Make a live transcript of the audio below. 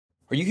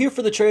Are you here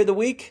for the trade of the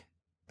week?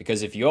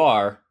 Because if you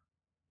are,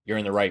 you're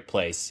in the right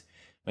place.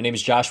 My name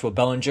is Joshua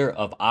Bellinger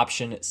of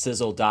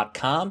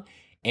OptionSizzle.com,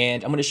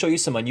 and I'm going to show you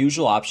some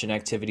unusual option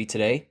activity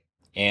today,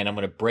 and I'm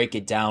going to break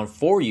it down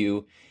for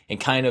you and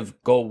kind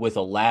of go with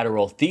a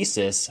lateral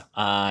thesis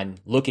on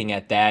looking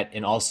at that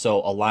and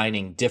also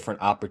aligning different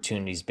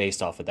opportunities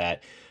based off of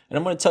that. And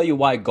I'm going to tell you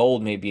why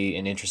gold may be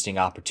an interesting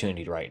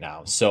opportunity right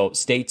now. So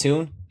stay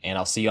tuned, and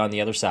I'll see you on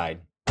the other side.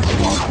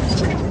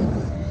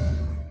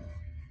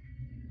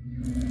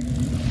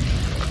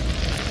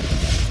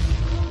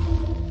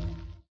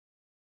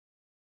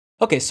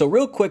 Okay, so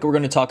real quick, we're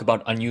going to talk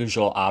about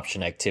unusual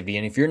option activity.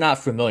 And if you're not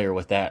familiar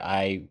with that,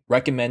 I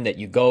recommend that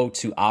you go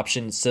to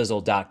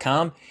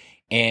OptionSizzle.com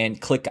and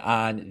click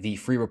on the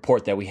free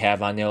report that we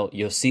have on there.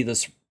 You'll see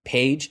this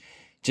page.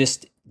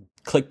 Just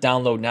click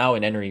download now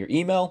and enter your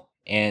email,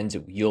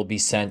 and you'll be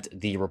sent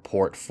the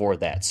report for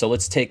that. So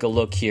let's take a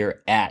look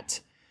here at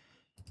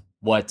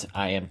what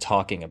I am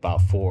talking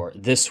about for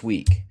this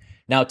week.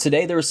 Now,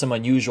 today there is some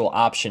unusual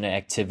option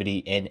activity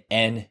in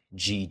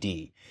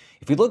NGD.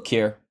 If we look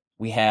here,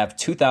 we have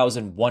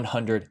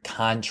 2,100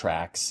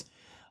 contracts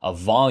of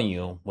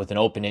volume with an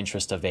open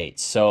interest of 8.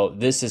 So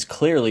this is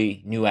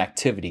clearly new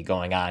activity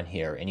going on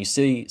here, and you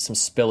see some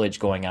spillage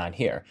going on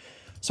here.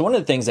 So one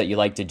of the things that you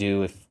like to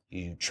do if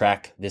you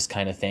track this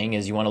kind of thing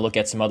is you want to look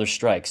at some other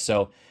strikes.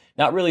 So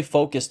not really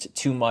focused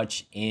too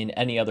much in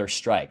any other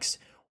strikes.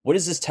 What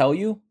does this tell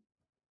you?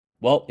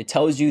 Well, it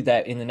tells you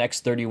that in the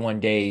next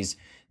 31 days,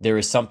 there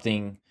is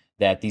something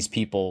that these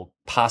people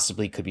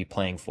possibly could be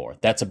playing for.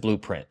 That's a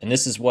blueprint. And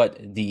this is what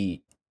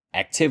the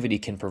activity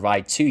can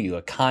provide to you,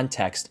 a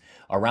context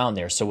around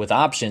there. So with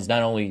options,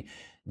 not only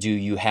do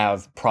you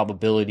have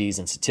probabilities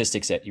and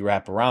statistics that you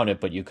wrap around it,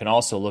 but you can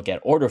also look at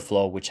order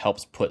flow, which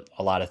helps put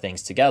a lot of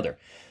things together.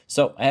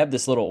 So I have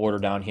this little order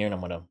down here, and I'm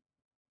going to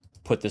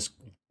put this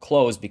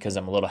closed because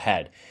I'm a little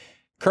ahead.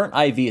 Current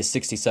IV is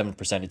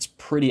 67%. It's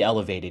pretty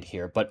elevated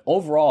here. But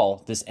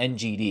overall, this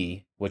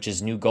NGD, which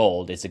is new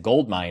gold, it's a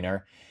gold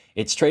miner.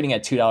 It's trading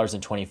at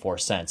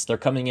 $2.24. They're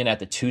coming in at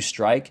the 2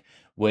 strike,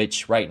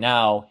 which right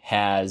now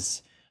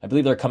has, I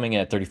believe they're coming in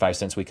at 35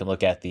 cents. We can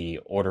look at the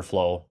order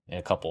flow in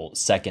a couple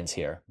seconds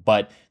here.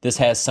 But this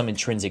has some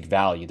intrinsic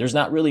value. There's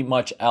not really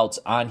much else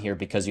on here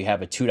because you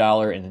have a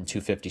 $2 and then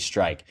 $2.50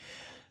 strike.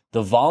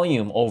 The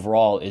volume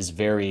overall is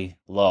very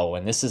low,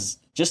 and this is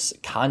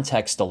just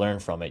context to learn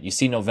from it. You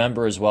see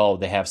November as well,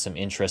 they have some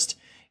interest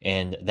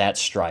in that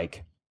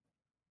strike.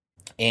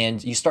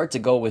 And you start to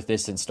go with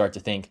this and start to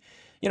think,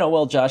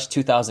 well, Josh,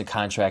 2,000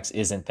 contracts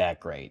isn't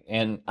that great.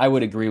 And I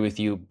would agree with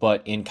you,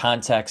 but in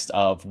context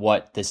of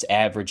what this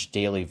average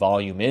daily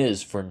volume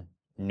is for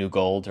new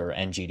gold or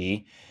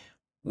NGD,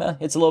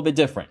 it's a little bit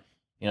different.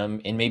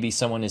 And maybe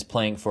someone is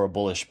playing for a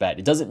bullish bet.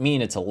 It doesn't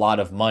mean it's a lot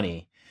of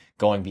money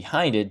going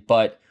behind it,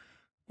 but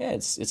yeah,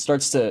 it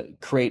starts to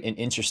create an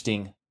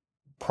interesting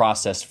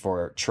process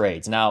for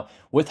trades. Now,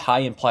 with high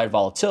implied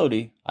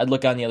volatility, I'd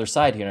look on the other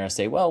side here and I'd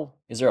say, well,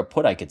 is there a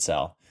put I could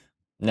sell?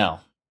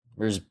 No,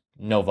 there's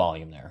no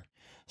volume there.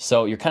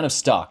 So you're kind of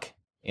stuck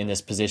in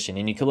this position.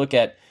 And you can look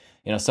at,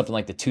 something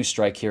like the 2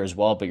 strike here as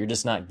well, but you're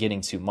just not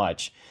getting too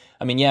much.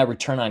 I mean, yeah,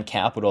 return on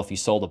capital, if you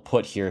sold a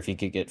put here, if you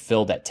could get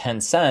filled at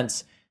 10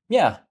 cents,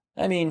 yeah,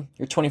 I mean,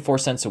 you're 24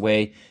 cents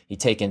away. You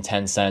take in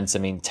 10 cents. I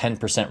mean,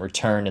 10%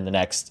 return in the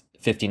next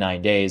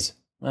 59 days.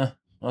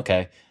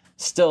 Okay.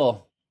 It's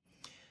still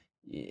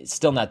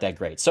not that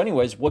great. So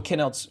anyways,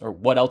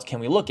 what else can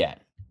we look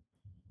at?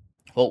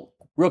 Well,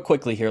 real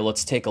quickly here,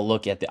 let's take a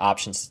look at the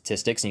option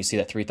statistics. And you see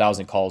that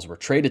 3,000 calls were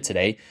traded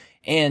today,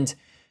 and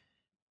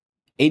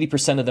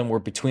 80% of them were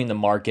between the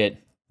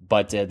market,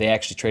 but they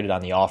actually traded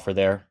on the offer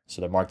there.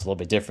 So they're marked a little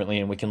bit differently.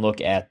 And we can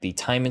look at the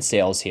time and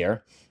sales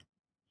here.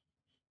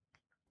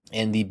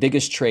 And the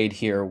biggest trade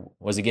here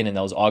was, again, in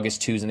those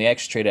August 2s, and they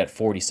actually traded at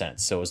 40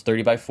 cents. So it was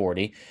 30 by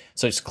 40.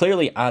 So it's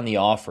clearly on the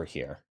offer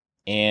here.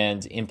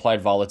 And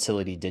implied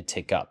volatility did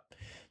tick up.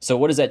 So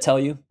what does that tell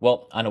you?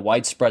 Well, on a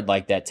wide spread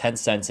like that, 10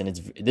 cents, and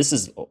this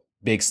is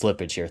big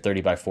slippage here,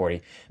 30 by 40,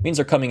 it means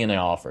they're coming in an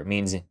offer. It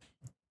means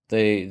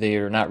they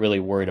are not really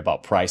worried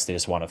about price. They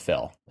just want to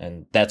fill.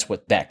 And that's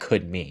what that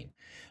could mean.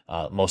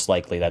 Most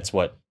likely that's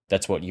what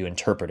you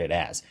interpret it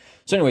as.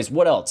 So anyways,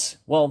 what else?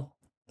 Well,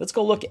 let's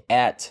go look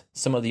at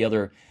some of the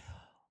other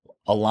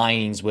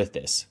alignings with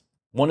this.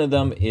 One of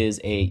them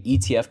is a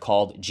ETF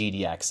called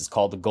GDX. It's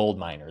called the Gold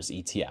Miners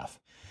ETF.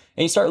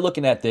 And you start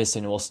looking at this,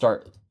 and we'll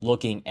start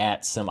looking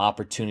at some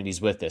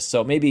opportunities with this.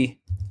 So maybe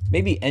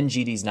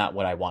NGD is not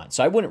what I want.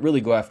 So I wouldn't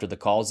really go after the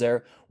calls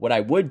there. What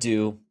I would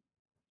do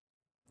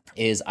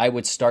is I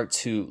would start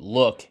to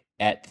look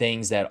at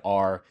things that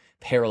are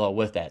parallel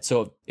with that.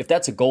 So if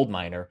that's a gold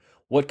miner,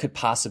 what could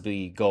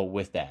possibly go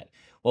with that?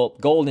 Well,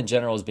 gold in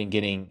general has been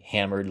getting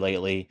hammered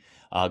lately.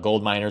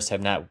 Gold miners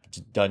have not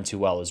done too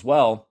well as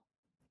well.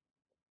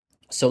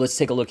 So let's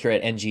take a look here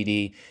at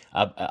NGD.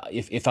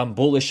 If I'm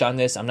bullish on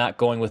this, I'm not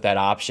going with that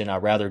option.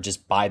 I'd rather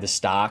just buy the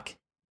stock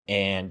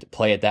and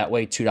play it that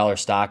way. $2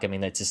 stock. I mean,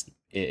 that's just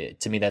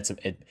to me,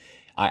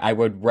 I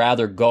would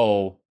rather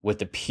go with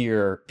the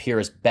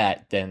purest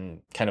bet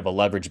than kind of a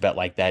leverage bet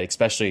like that,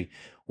 especially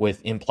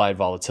with implied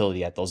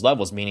volatility at those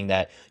levels, meaning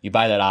that you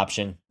buy that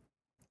option,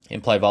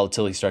 implied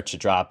volatility starts to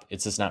drop.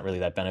 It's just not really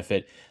that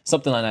benefit.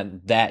 Something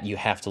like that you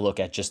have to look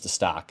at just the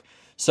stock.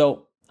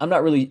 So I'm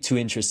not really too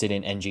interested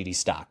in NGD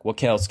stock.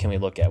 What else can we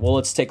look at? Well,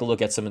 let's take a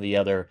look at some of the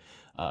other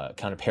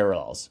kind of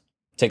parallels.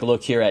 Take a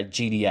look here at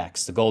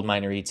GDX, the gold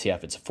miner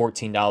ETF. It's a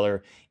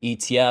 $14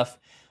 ETF.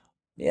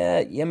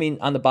 Yeah, I mean,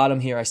 on the bottom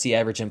here, I see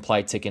average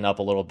implied ticking up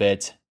a little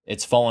bit.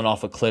 It's fallen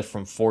off a cliff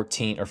from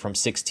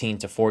 16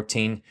 to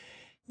 14.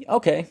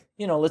 Okay,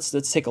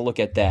 let's take a look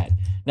at that.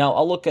 Now,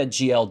 I'll look at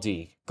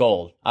GLD,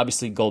 gold.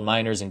 Obviously, gold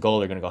miners and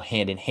gold are going to go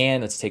hand in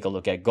hand. Let's take a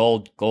look at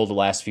gold. Gold the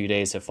last few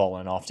days have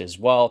fallen off as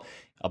well.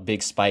 A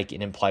big spike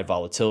in implied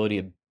volatility,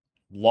 a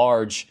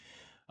large,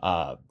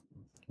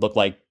 looked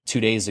like 2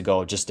 days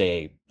ago,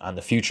 on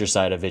the future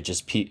side of it,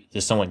 just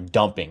someone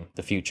dumping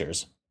the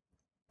futures,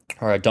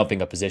 or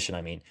dumping a position,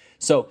 I mean.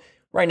 So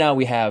right now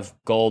we have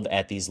gold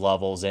at these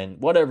levels, and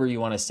whatever you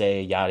want to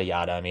say, yada,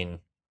 yada. I mean,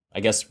 I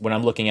guess when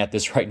I'm looking at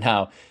this right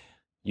now,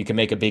 you can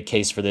make a big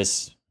case for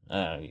this,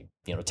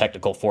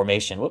 technical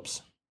formation.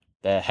 Whoops,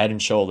 the head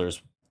and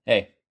shoulders.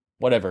 Hey,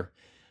 whatever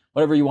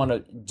you want to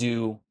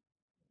do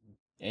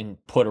and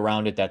put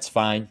around it, that's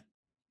fine.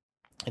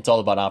 It's all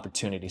about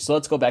opportunity. So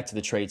let's go back to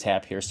the trade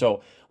tab here.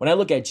 So when I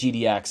look at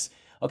GDX,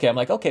 okay, I'm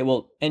like, okay,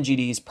 well,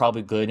 NGD is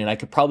probably good, and I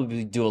could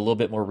probably do a little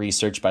bit more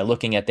research by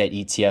looking at that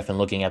ETF and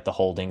looking at the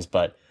holdings,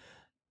 but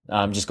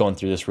I'm just going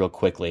through this real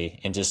quickly.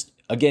 And just,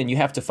 again, you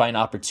have to find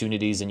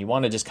opportunities, and you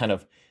want to just kind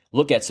of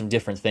look at some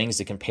different things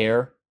to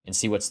compare and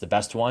see what's the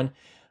best one.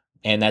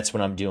 And that's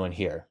what I'm doing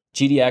here.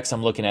 GDX,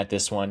 I'm looking at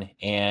this one,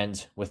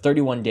 and with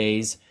 31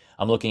 days,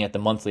 I'm looking at the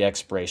monthly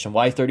expiration.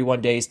 Why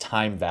 31 days?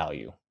 Time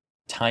value.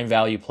 Time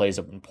value plays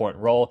an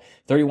important role.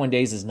 31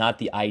 days is not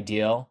the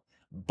ideal,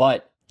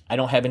 but I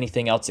don't have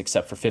anything else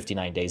except for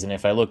 59 days. And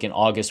if I look in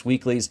August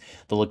weeklies,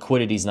 the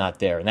liquidity is not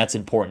there. And that's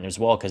important as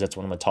well, because that's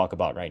what I'm going to talk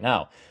about right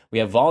now. We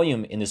have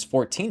volume in this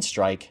 14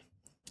 strike.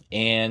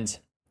 And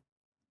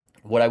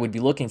what I would be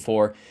looking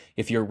for,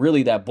 if you're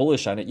really that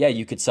bullish on it, yeah,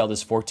 you could sell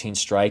this 14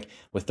 strike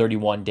with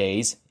 31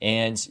 days,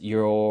 and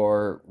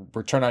your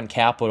return on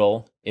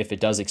capital, if it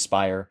does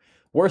expire,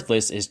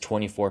 worthless, is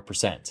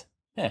 24%.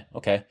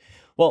 Okay.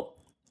 Well,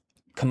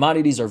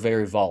 commodities are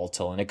very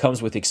volatile, and it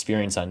comes with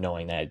experience on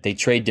knowing that. They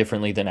trade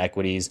differently than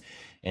equities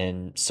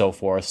and so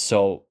forth.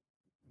 So,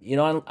 I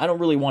don't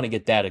really want to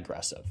get that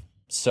aggressive.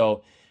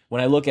 So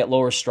when I look at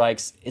lower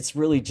strikes, it's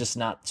really just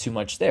not too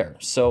much there.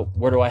 So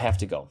where do I have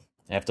to go?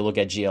 I have to look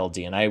at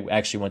GLD, and I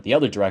actually went the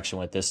other direction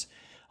with this,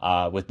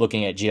 with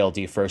looking at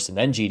GLD first and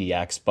then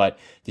GDX. But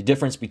the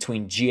difference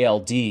between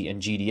GLD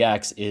and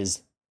GDX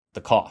is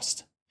the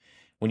cost.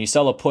 When you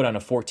sell a put on a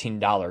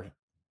 $14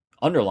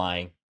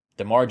 underlying,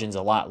 the margin's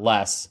a lot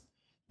less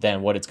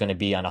than what it's going to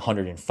be on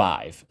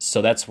 105.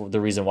 So that's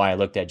the reason why I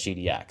looked at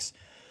GDX.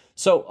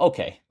 So,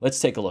 okay, let's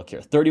take a look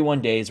here.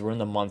 31 days, we're in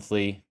the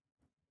monthly.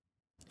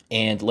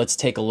 And let's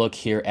take a look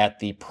here at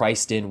the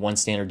priced in 1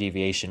 standard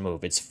deviation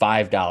move. It's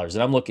 $5.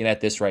 And I'm looking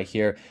at this right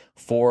here,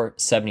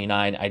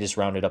 479. I just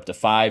rounded up to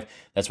 5.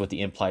 That's what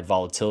the implied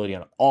volatility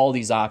on all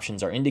these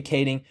options are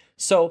indicating.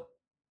 So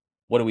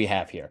what do we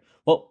have here?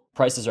 Well,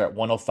 prices are at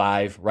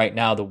 105. Right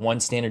now, the 1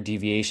 standard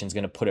deviation is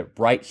going to put it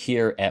right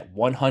here at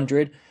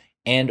 100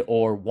 and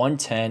or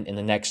 110 in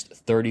the next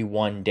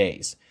 31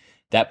 days.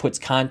 That puts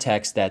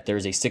context that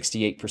there's a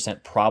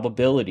 68%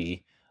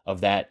 probability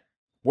of that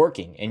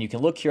working. And you can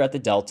look here at the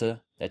delta,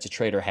 that's a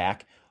trader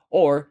hack,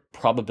 or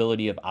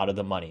probability of out of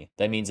the money.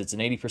 That means it's an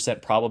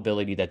 80%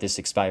 probability that this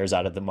expires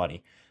out of the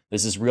money.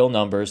 This is real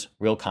numbers,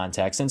 real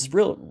context. And it's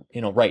real,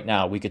 right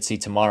now we could see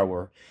tomorrow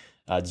where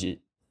the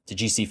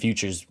GC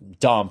futures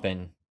dump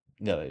and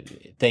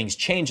things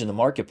change in the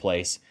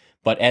marketplace.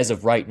 But as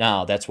of right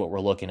now, that's what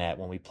we're looking at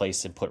when we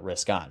place and put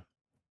risk on.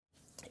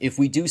 If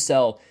we do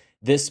sell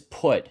this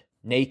put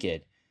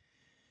naked,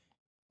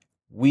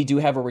 we do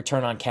have a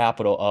return on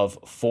capital of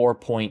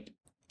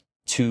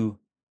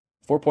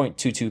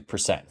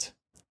 4.22%.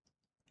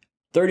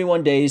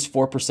 31 days,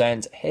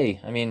 4%. Hey,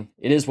 I mean,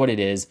 it is what it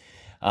is.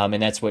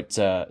 And that's what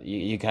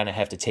you kind of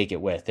have to take it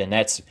with. And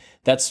that's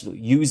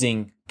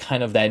using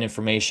kind of that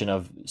information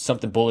of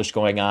something bullish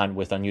going on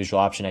with unusual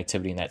option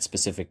activity in that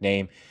specific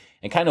name,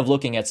 and kind of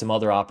looking at some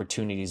other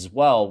opportunities as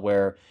well,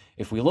 where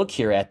if we look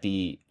here at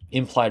the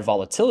implied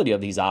volatility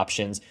of these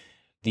options,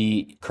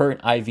 the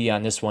current IV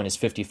on this one is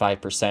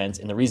 55%.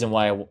 And the reason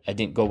why I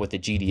didn't go with the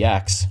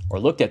GDX or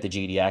looked at the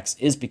GDX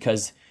is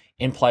because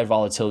implied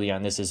volatility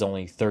on this is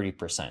only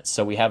 30%.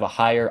 So we have a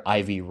higher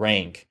IV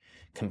rank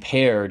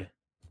compared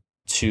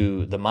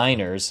to the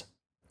miners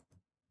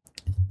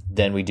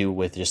than we do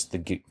with just the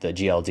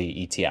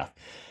GLD ETF.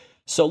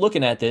 So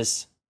looking at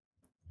this,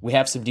 we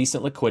have some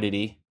decent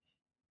liquidity.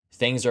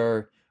 Things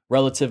are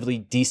relatively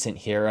decent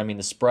here. I mean,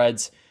 the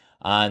spreads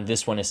on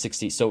this one is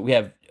 60. So we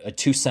have a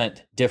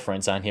 2-cent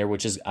difference on here,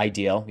 which is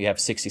ideal. You have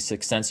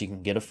 66 cents, you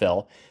can get a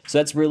fill. So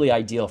that's really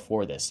ideal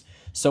for this.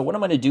 So what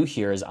I'm going to do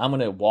here is I'm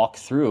going to walk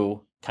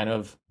through kind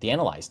of the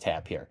Analyze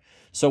tab here.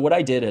 So what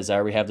I did is I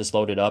already have this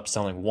loaded up,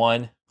 selling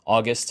one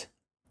August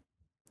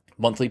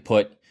monthly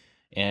put,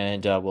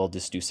 and we'll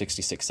just do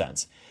 66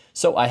 cents.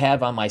 So I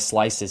have on my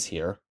slices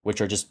here,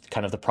 which are just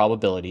kind of the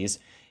probabilities,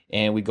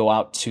 and we go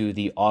out to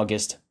the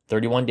August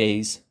 31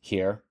 days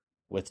here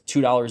with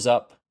 $2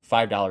 up,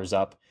 $5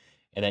 up,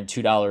 and then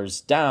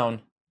 $2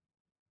 down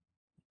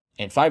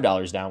and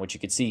 $5 down, which you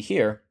can see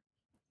here.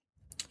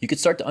 You could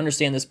start to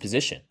understand this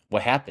position.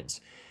 What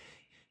happens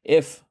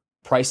if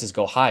prices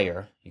go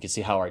higher? You can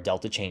see how our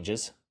delta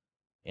changes,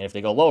 and if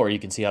they go lower, you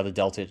can see how the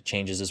delta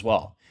changes as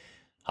well.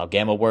 How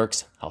gamma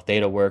works, how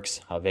theta works,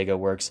 how vega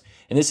works.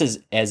 And this is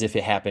as if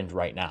it happened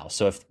right now.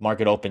 So if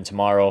market opened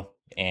tomorrow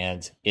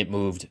and it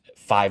moved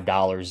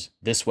 $5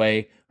 this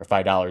way or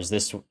 $5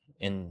 this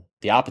in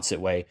the opposite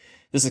way,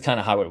 this is kind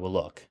of how it will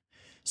look.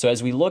 So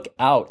as we look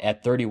out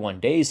at 31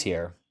 days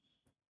here,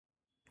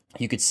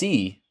 you could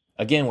see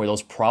again where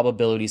those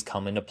probabilities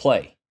come into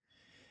play.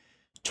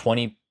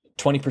 20%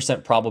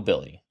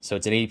 probability. So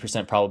it's an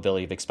 80%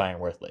 probability of expiring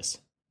worthless.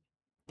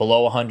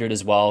 Below 100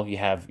 as well, you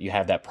have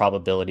that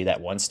probability,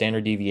 that one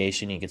standard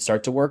deviation. You can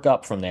start to work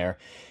up from there,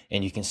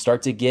 and you can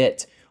start to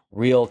get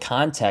real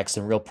context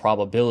and real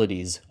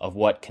probabilities of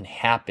what can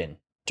happen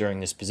during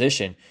this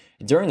position,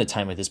 during the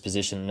time of this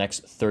position, the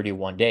next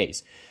 31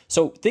 days.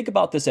 So think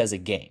about this as a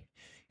game.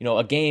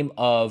 A game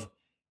of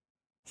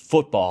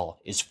football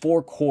is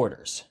 4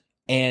 quarters,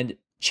 and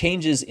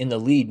changes in the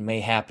lead may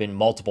happen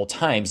multiple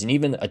times, and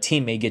even a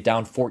team may get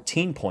down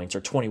 14 points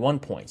or 21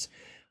 points.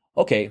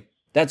 Okay,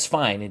 that's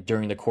fine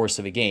during the course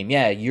of a game.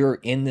 Yeah, you're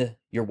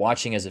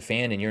watching as a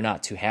fan and you're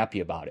not too happy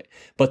about it.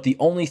 But the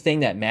only thing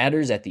that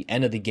matters at the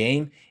end of the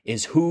game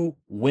is who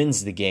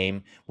wins the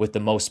game with the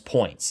most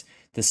points.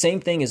 The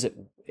same thing as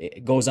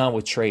it goes on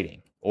with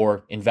trading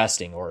or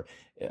investing or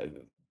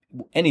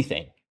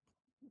anything.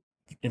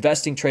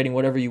 Investing, trading,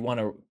 whatever you want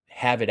to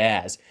have it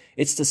as.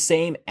 It's the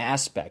same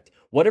aspect.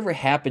 Whatever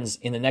happens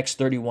in the next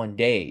 31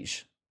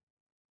 days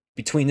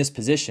between this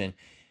position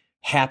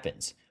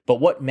happens. But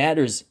what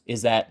matters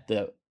is that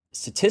the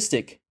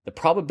statistic, the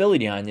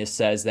probability on this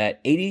says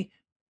that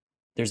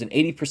there's an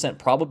 80%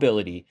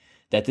 probability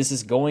that this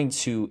is going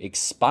to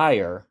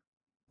expire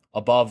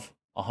above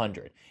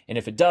 100. And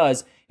if it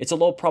does, it's a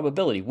low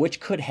probability, which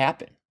could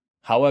happen.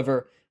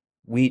 However,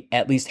 we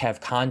at least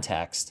have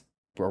context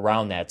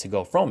around that to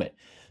go from it.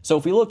 So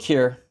if we look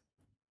here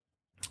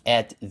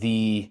at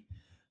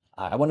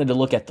I wanted to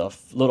look at the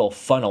little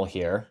funnel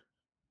here,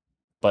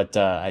 but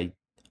I'm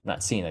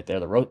not seeing it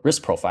there, the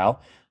risk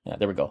profile. Yeah,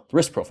 there we go, the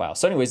risk profile.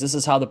 So anyways, this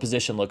is how the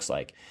position looks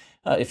like.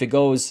 If it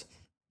goes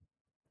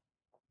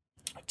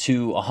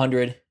to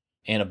 100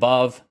 and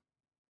above,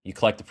 you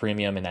collect the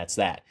premium, and that's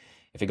that.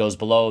 If it goes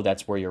below,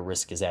 that's where your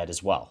risk is at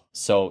as well.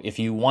 So if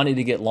you wanted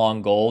to get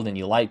long gold and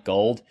you like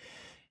gold,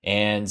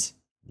 and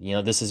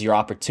this is your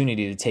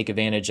opportunity to take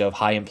advantage of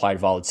high implied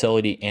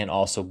volatility and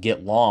also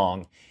get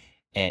long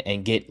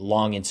and get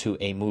long into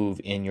a move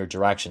in your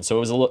direction. So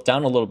it was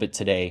down a little bit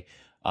today.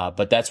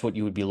 But that's what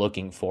you would be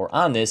looking for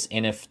on this.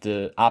 And if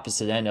the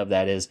opposite end of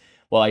that is,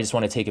 well, I just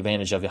want to take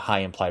advantage of the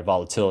high implied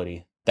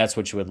volatility, that's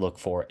what you would look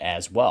for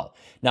as well.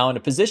 Now, in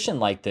a position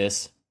like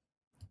this,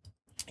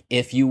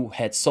 if you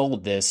had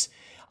sold this,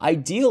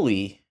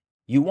 ideally,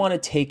 you want to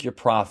take your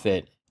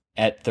profit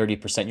at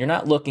 30%. You're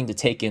not looking to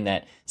take in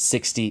that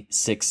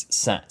 66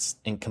 cents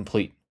in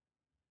complete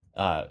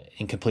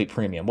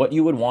premium. What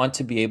you would want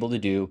to be able to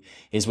do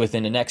is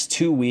within the next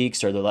 2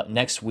 weeks or the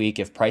next week,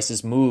 if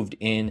prices moved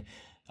in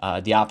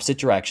the opposite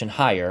direction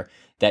higher,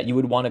 that you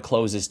would want to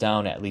close this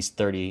down at least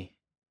 33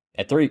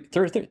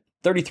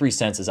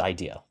 cents is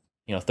ideal.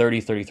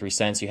 33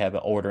 cents, you have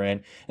an order in,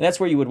 and that's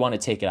where you would want to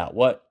take it out.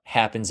 What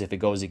happens if it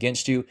goes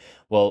against you?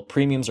 Well,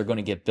 premiums are going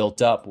to get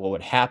built up. What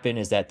would happen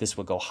is that this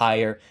would go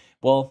higher.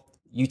 Well,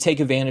 you take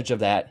advantage of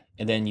that,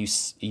 and then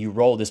you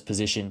roll this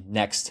position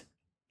next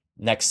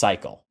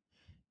cycle.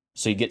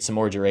 So you get some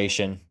more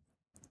duration,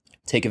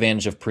 take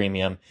advantage of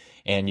premium,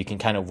 and you can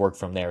kind of work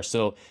from there.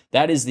 So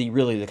that is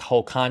really the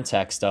whole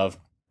context of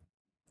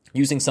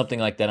using something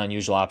like that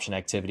unusual option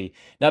activity.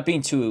 Not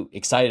being too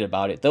excited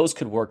about it. Those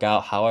could work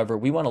out. However,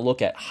 we want to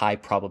look at high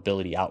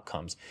probability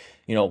outcomes.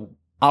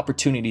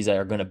 Opportunities that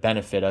are going to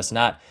benefit us,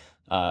 not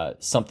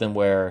something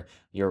where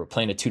you're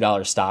playing a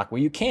 $2 stock,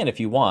 where you can if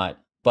you want.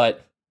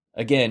 But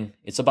again,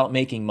 it's about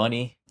making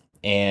money,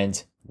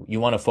 and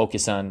you want to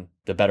focus on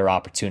the better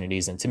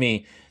opportunities. And to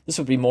me, this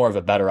would be more of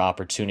a better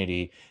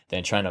opportunity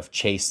than trying to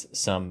chase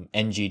some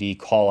NGD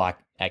call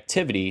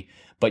activity,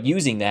 but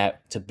using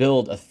that to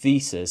build a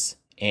thesis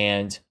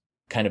and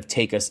kind of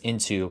take us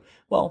into,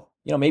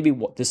 maybe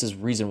this is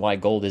reason why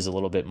gold is a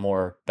little bit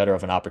more better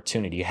of an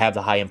opportunity. You have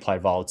the high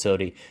implied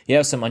volatility. You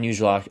have some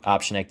unusual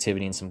option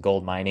activity and some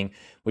gold mining,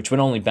 which would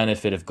only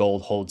benefit if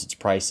gold holds its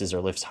prices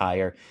or lifts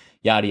higher,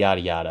 yada,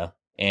 yada, yada.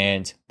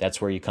 And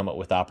that's where you come up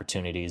with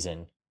opportunities.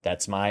 And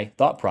that's my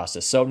thought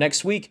process. So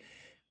next week,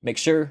 make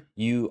sure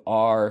you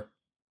are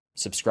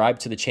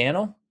subscribed to the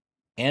channel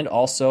and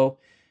also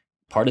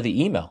part of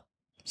the email,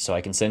 so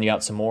I can send you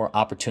out some more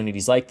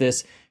opportunities like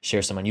this,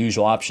 share some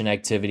unusual option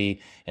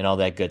activity, and all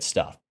that good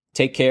stuff.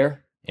 Take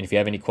care. And if you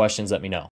have any questions, let me know.